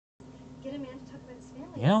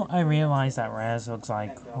You know, I realized that Rez looks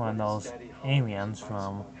like one of those aliens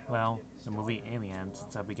from, well, the movie Aliens,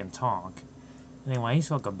 so we can talk. Anyways,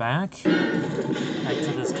 welcome back. Back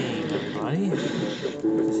to this game, everybody.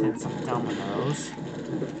 Just hitting some dominoes.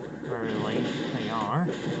 Very late they are.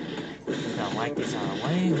 Just gotta wipe these out of the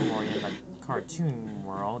way. We're in the cartoon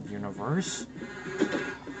world universe.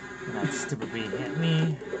 And that stupid bee hit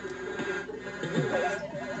me.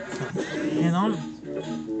 And I'm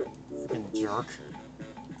freaking jerk.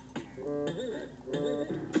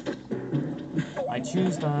 I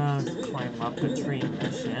choose to climb up the tree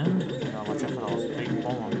mission. You know, watch out for those big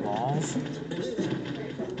bowling balls.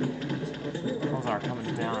 Those are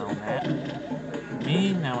coming down at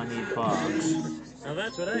me. Now I need bugs. Now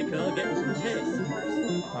that's what I call getting some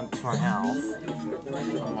taste. Bugs for health.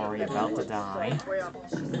 I'm already about to die.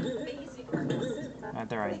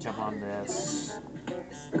 After I jump on this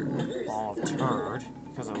ball of turd,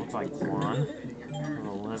 because it looks like one, with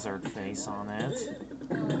a lizard face on it.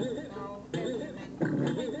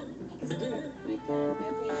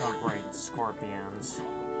 Oh great, scorpions.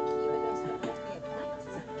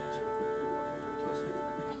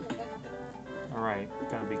 Alright,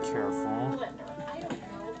 gotta be careful.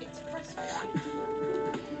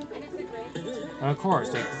 And of course,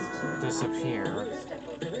 they disappear.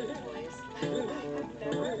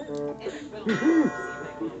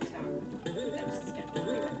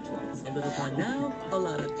 A little fun now, a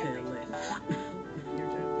lot of tail later.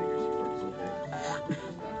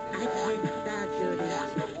 I think that's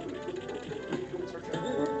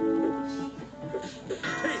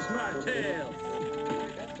taste my tail!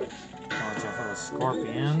 Watch out for the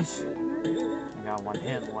scorpions. I got one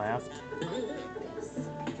hit left.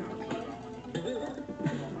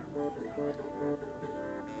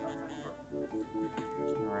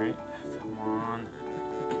 Alright, come on.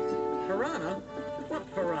 Piranha? What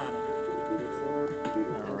piranha?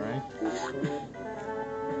 Alright.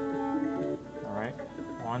 Alright.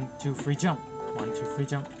 1, 2, free jump. 1, 2, free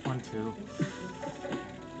jump. 1, 2.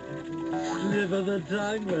 Live of the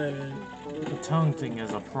tongue, baby. The tongue thing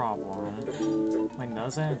is a problem. When it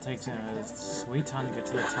does that, it takes a sweet time to get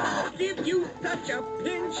to the top. Give you such a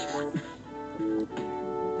pinch!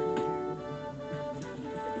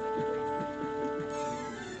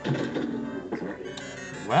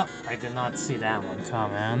 Well, I did not see that one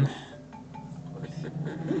coming.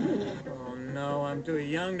 Oh no, I'm too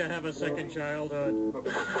young to have a second childhood.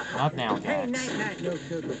 Not now, Hey, Gax. night, no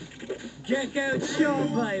sugar. Gecko, sure,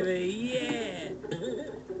 baby, yeah!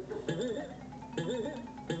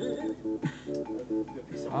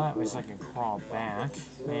 At least I can crawl back.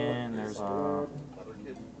 And there's a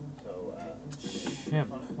ship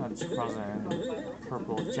that's frozen in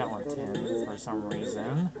purple gelatin for some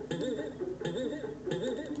reason.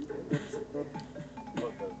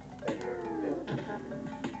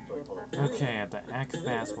 Okay, I have to act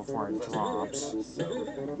fast before it drops.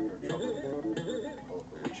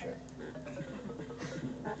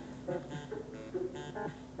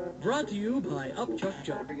 Brought to you by Up Chuck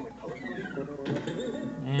Chuck.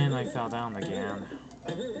 And I fell down again.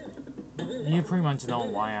 You pretty much know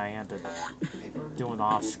why I had to do it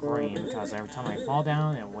off screen, because every time I fall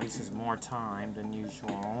down, it wastes more time than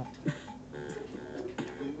usual.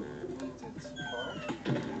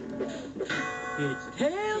 It's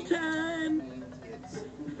tail time!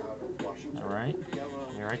 Alright,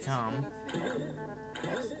 here I come.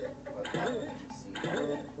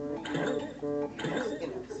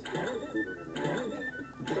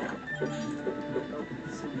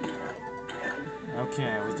 Okay,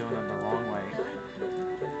 I was doing it the wrong way.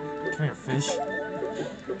 Come here, fish.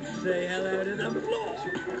 Say hello to the floor!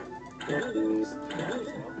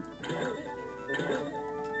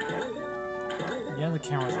 Yeah, the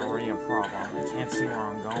camera's already a problem. I can't see where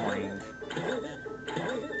I'm going.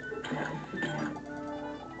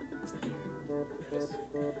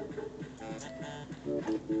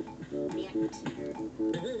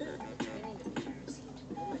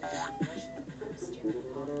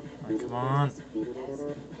 Right, come on.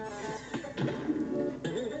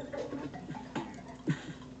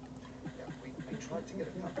 We tried to get a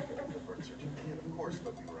copy of the birth certificate, of course,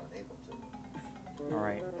 but we were unable to.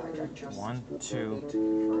 Alright. 1,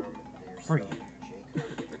 2, 3.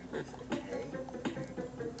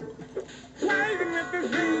 Sliding at the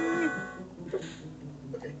thing!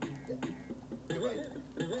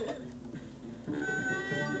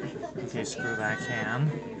 Okay, screw that can.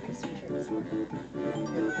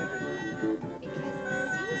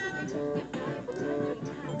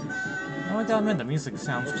 Oh, I gotta admit, the music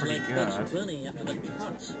sounds pretty good.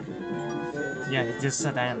 Yeah, he just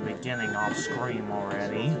said that in the beginning off screen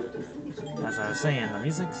already. As I was saying, the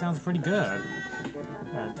music sounds pretty good.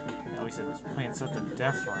 At least it's playing something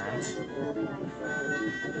different.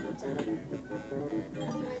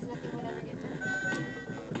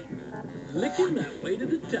 Licking that way to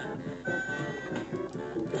the top.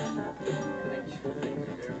 Thank you very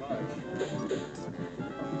much.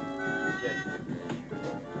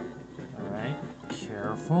 Alright,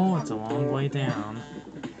 careful, it's a long way down.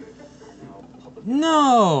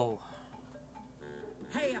 No!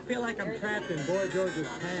 Hey, I feel like I'm trapped in Boy George's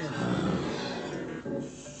pants.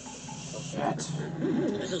 Shit.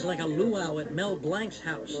 This is like a luau at Mel Blanc's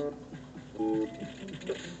house.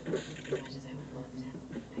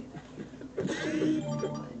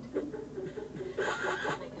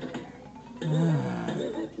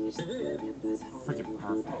 Freaking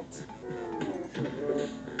perfect.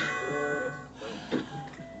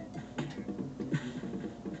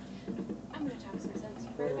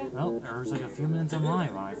 Well, there's like a few minutes of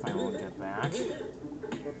mine when I finally get back.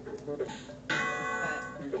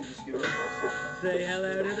 Say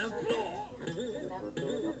hello to the floor.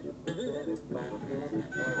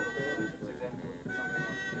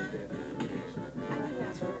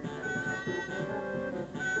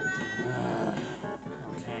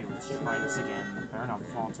 Okay, let's try this again. Better not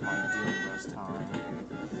fall to my doom this time.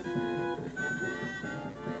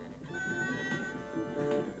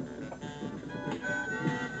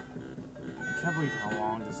 I can't believe how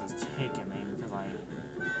long this has taken me because I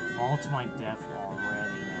fall to my death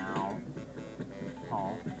already now.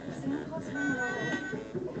 Oh.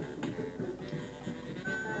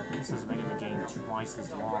 This is making the game twice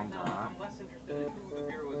as longer. I'm less interested in who the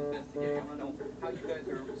Bureau is investigating. I want to know how you guys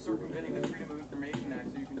are circumventing the Freedom of Information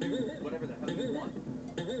Act so you can do whatever the hell you want.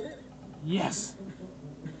 Yes!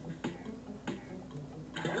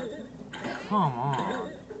 Come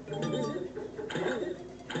on.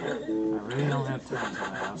 I really don't have time for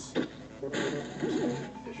this.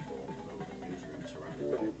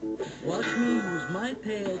 Watch me use my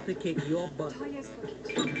tail to kick your butt.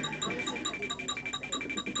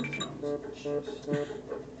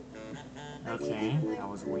 Okay, that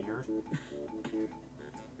was weird.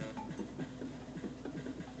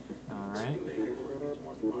 Alright.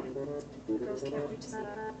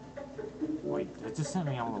 Wait, that just sent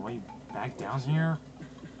me all the way back down here?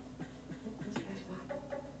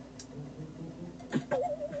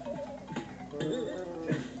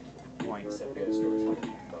 Wait.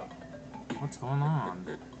 What's going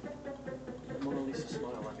on? Mona Lisa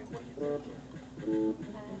smile, I mean, what are you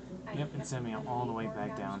thinking? Yep, it sent me all the way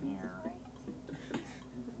back down here.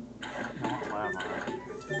 Not clever.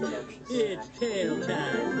 It's tail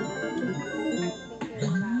time.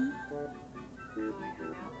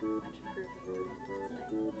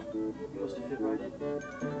 You must have fit right in. Turn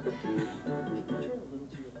a little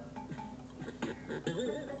to your left.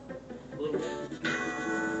 A little more.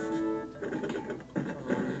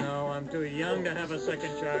 Oh, no, I'm too young to have a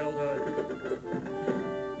second childhood.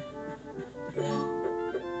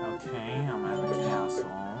 Okay, I'm at the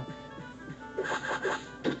castle.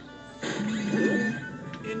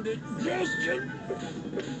 Indigestion!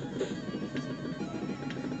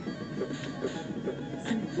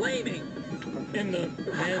 And flaming! In the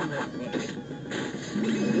manly way.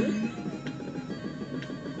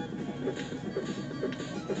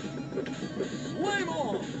 Flame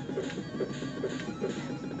on!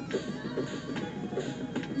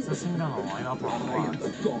 Is this thing gonna light up or I am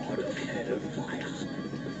what? God of hellfire.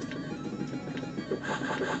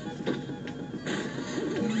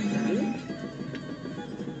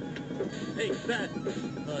 Hey, fat,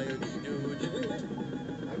 hired stooge.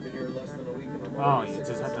 I've been here less than a week and I'm Oh, already you sick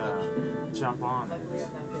just of have to jump on it.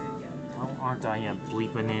 Well, aren't I a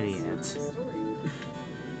bleeping idiot?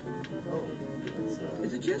 Oh, that's,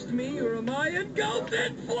 Is it just me, or am I engulfed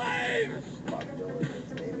in flames? Bob Dylan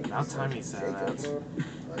is naming About his time son you said Jacob. that.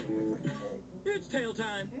 Like with a K. It's tail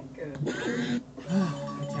time. I can't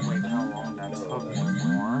believe how long that took me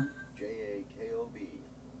for. Jakob.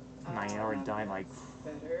 And I already died like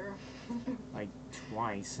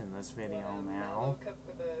twice in this video now. Cup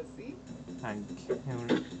with a C? I'm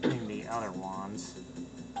counting the other ones.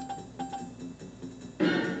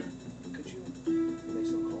 Could you make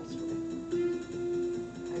some calls for me?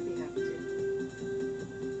 I'd be happy to.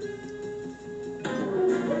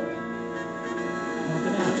 Look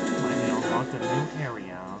at that. Finally unlocked a new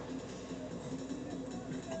area.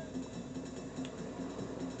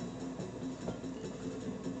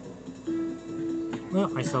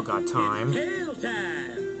 Well, I still got time. Tail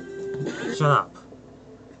time. Shut up.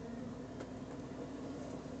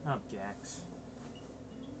 Oh, Gex.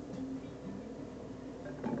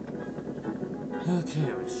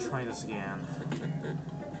 Okay, let's try this again.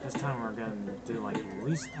 This time we're gonna do like the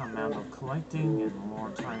least amount of collecting and more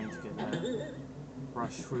trying to get to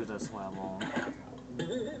rush through this level.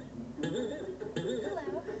 Hello.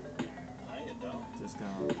 Hiya, Dom. Just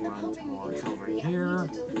gonna I'm run hoping you towards can help over me. here. I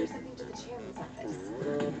need to deliver something to the chairman's office.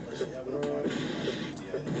 Unless you have an appointment,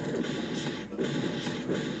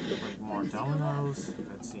 Like more dominoes.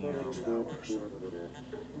 Let's see.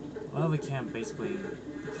 Well, we can't basically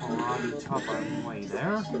karate chop our way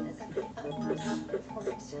there. Discretion is of the utmost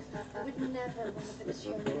importance. I would never limit the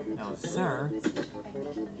chairman No, into sir. a position by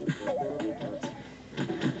making it irrelevant.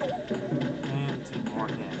 And take more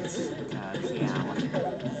hits. Because, yeah,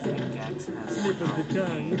 like, Big Gex has Slip of the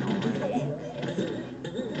tongue. pain already.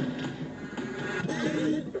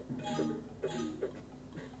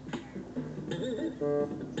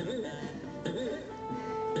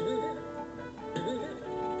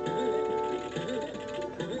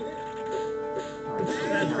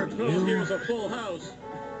 That's for You. 12 years a full house.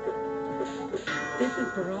 This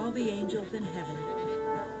is for all the angels in heaven.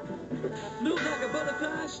 Move like a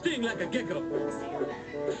butterfly, sting like a gecko.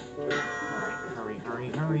 Alright, hurry, hurry,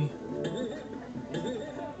 hurry.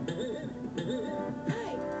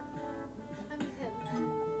 Hi. I'm with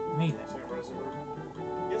him. Made it. Sam Rosenberg?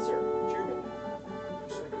 Yes, sir. Chairman.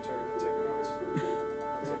 Secretary to take notes.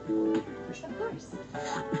 Of course.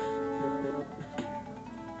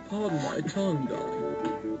 Pardon my tongue,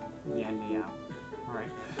 darling. Yeah.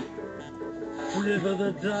 Alright. Slip of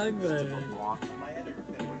the tongue, Just baby. a walk. My editor,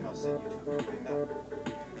 Ben Woodhouse, sent you to a quick map.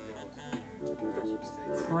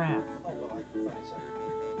 Crap. Oh, well, I can find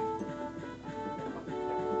something.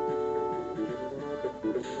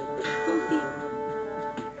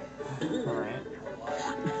 Alright.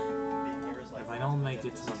 If I don't make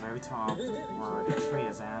it to the very top where the tree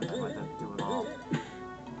is at, I'm going to do it all.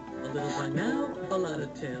 A little by now, a lot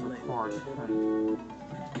of tail later. Record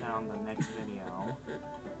down the next video. I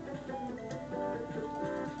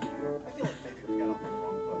feel like maybe we got off on the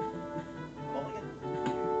wrong foot. Mulligan?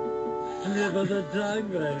 Slip of the tongue,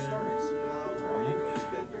 baby. Starters, how are you going to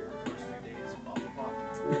spend your first few days off the clock?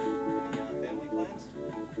 Any family plans?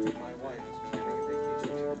 My wife is planning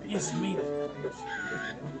a vacation to Yes, made it. the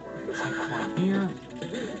Checkpoint here.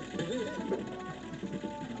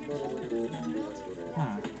 I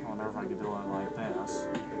wonder if I could do it like this. I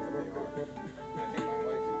think my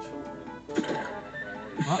wife and children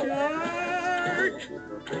Well,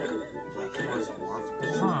 was worth the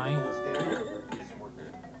try.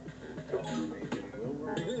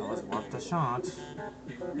 It was worth the shot.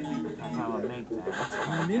 I thought I would make that.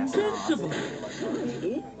 I'm Guess not. invincible.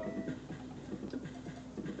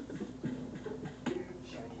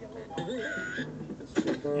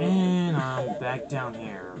 And I'm back down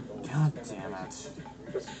here. God damn it.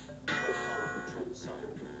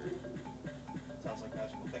 Sounds like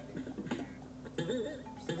magical technique.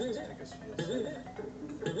 Just make us feel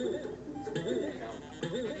safe.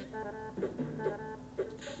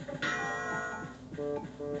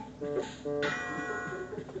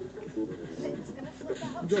 It's gonna flip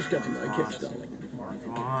out. Just getting my kicks, darling.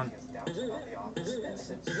 Come on. Doubts about the office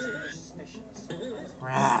and suspicious.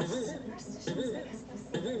 Crap. Superstitions make us feel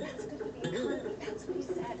safe. That's good for the economy. That's what he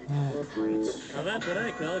said. Oh, great. Now that's what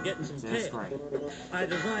I call getting some Just tail. great. I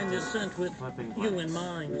designed this scent with Flipping you grapes. in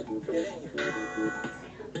mind.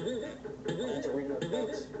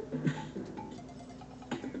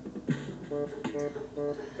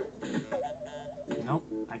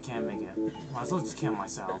 Nope, I can't make it. Might as well just kill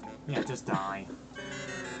myself. Yeah, just die.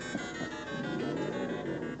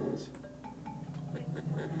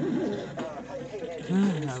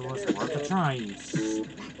 That was worth a try, you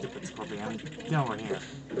stupid scorpion. Get over here.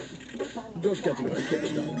 Just getting my kicks,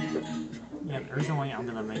 darling. Yeah, there's no way I'm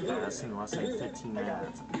gonna make this in less than 15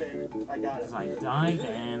 minutes. I got it. Because I died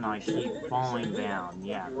and I keep falling down.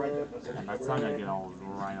 Yeah, and that's not gonna get old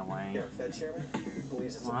right away. Here, Fed Chairman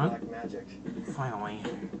believes it's What? black magic. Finally.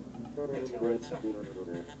 Makes me red stuff.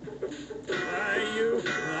 Why, you?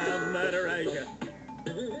 I'll murder you.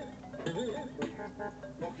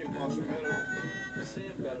 Okay, Marshmallow.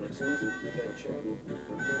 Sam got an exclusive Fed Chairman.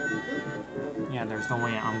 Yeah, there's no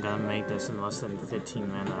way I'm gonna make this in less than 15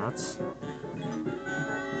 minutes.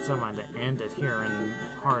 So I'm going to end it here in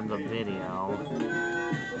part of the video.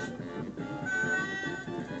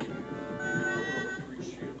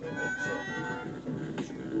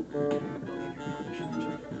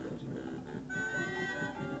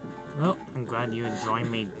 Well, I'm glad you enjoyed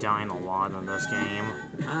me dying a lot in this game.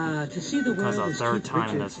 To see the Because world the as third Keith time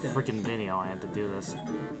in Richards this does. freaking video I had to do this.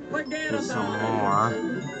 Forget There's some about it.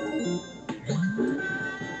 more.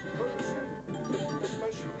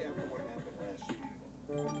 Especially after what happened last year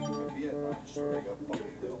in Vietnam. Straight up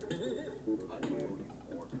fucking do. I don't know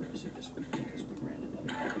you more, Chris. It just because we ran into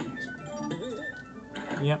the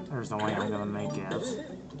Yep, there's no way I'm gonna make it.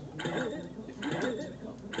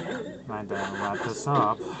 I better wrap this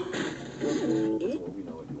up.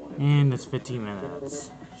 And it's 15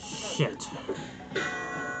 minutes. Shit.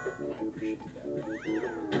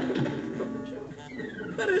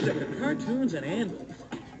 But is it the cartoons and animals?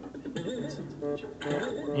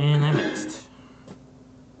 And I missed.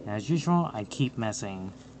 As usual, I keep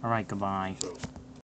missing. Alright, goodbye.